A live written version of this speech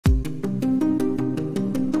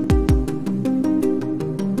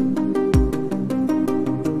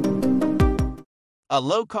A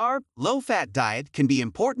low-carb, low-fat diet can be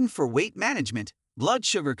important for weight management, blood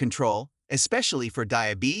sugar control, especially for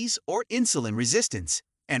diabetes or insulin resistance,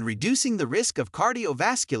 and reducing the risk of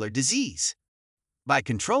cardiovascular disease. By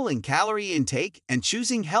controlling calorie intake and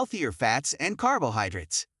choosing healthier fats and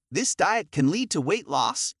carbohydrates, this diet can lead to weight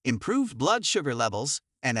loss, improved blood sugar levels,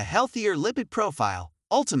 and a healthier lipid profile,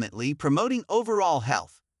 ultimately promoting overall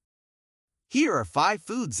health. Here are 5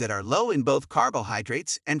 foods that are low in both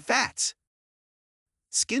carbohydrates and fats.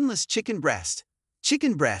 Skinless chicken breast.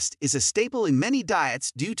 Chicken breast is a staple in many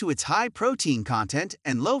diets due to its high protein content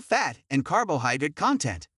and low fat and carbohydrate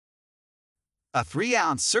content. A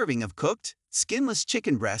 3-ounce serving of cooked, skinless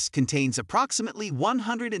chicken breast contains approximately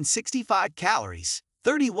 165 calories,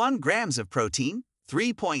 31 grams of protein,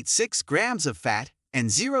 3.6 grams of fat,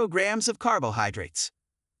 and 0 grams of carbohydrates.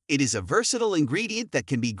 It is a versatile ingredient that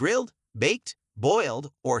can be grilled, baked,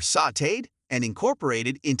 boiled, or sautéed, and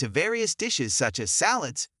incorporated into various dishes such as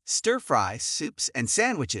salads, stir-fries, soups, and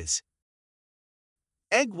sandwiches.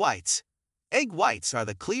 Egg whites. Egg whites are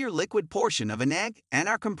the clear liquid portion of an egg and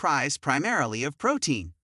are comprised primarily of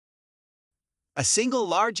protein. A single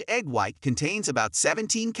large egg white contains about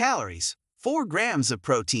 17 calories, 4 grams of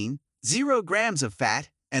protein, 0 grams of fat,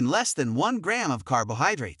 and less than 1 gram of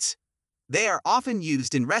carbohydrates. They are often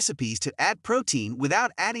used in recipes to add protein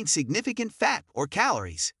without adding significant fat or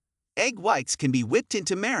calories. Egg whites can be whipped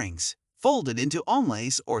into meringues, folded into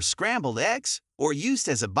omelettes or scrambled eggs, or used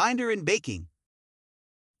as a binder in baking.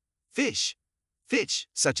 Fish. Fish,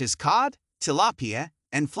 such as cod, tilapia,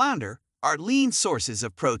 and flounder, are lean sources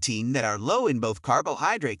of protein that are low in both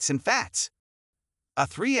carbohydrates and fats. A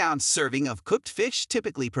 3-ounce serving of cooked fish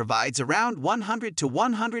typically provides around 100 to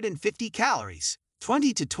 150 calories,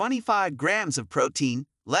 20 to 25 grams of protein,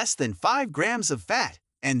 less than 5 grams of fat,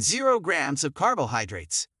 and 0 grams of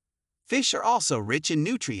carbohydrates. Fish are also rich in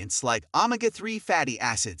nutrients like omega-3 fatty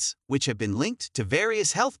acids, which have been linked to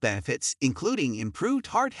various health benefits including improved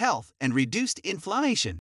heart health and reduced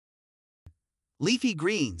inflammation. Leafy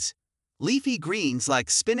greens. Leafy greens like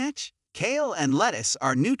spinach, kale, and lettuce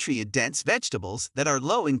are nutrient-dense vegetables that are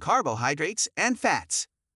low in carbohydrates and fats.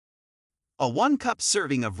 A 1-cup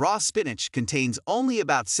serving of raw spinach contains only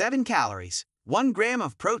about 7 calories, 1 gram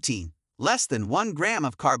of protein, less than 1 gram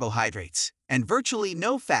of carbohydrates, and virtually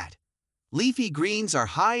no fat. Leafy greens are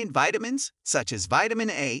high in vitamins, such as vitamin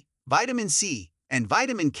A, vitamin C, and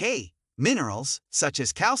vitamin K, minerals, such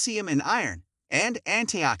as calcium and iron, and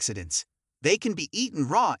antioxidants. They can be eaten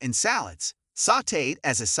raw in salads, sautéed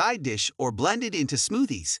as a side dish, or blended into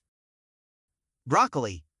smoothies.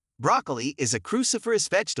 Broccoli. Broccoli is a cruciferous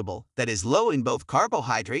vegetable that is low in both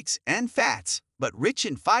carbohydrates and fats, but rich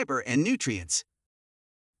in fiber and nutrients.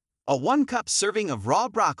 A 1-cup serving of raw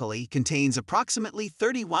broccoli contains approximately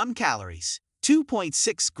 31 calories,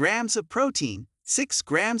 2.6 grams of protein, 6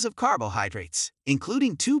 grams of carbohydrates,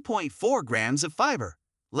 including 2.4 grams of fiber,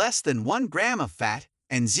 less than 1 gram of fat,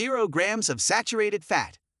 and 0 grams of saturated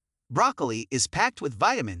fat. Broccoli is packed with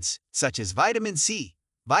vitamins, such as vitamin C,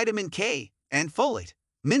 vitamin K, and folate,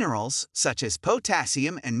 minerals such as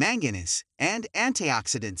potassium and manganese, and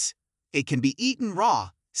antioxidants. It can be eaten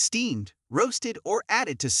raw, steamed, roasted, or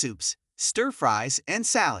added to soups, stir-fries, and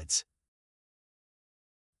salads.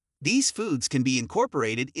 These foods can be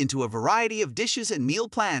incorporated into a variety of dishes and meal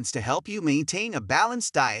plans to help you maintain a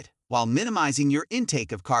balanced diet while minimizing your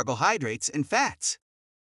intake of carbohydrates and fats.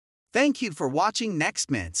 Thank you for watching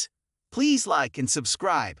NextMeds. Please like and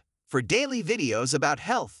subscribe for daily videos about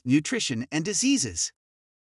health, nutrition, and diseases.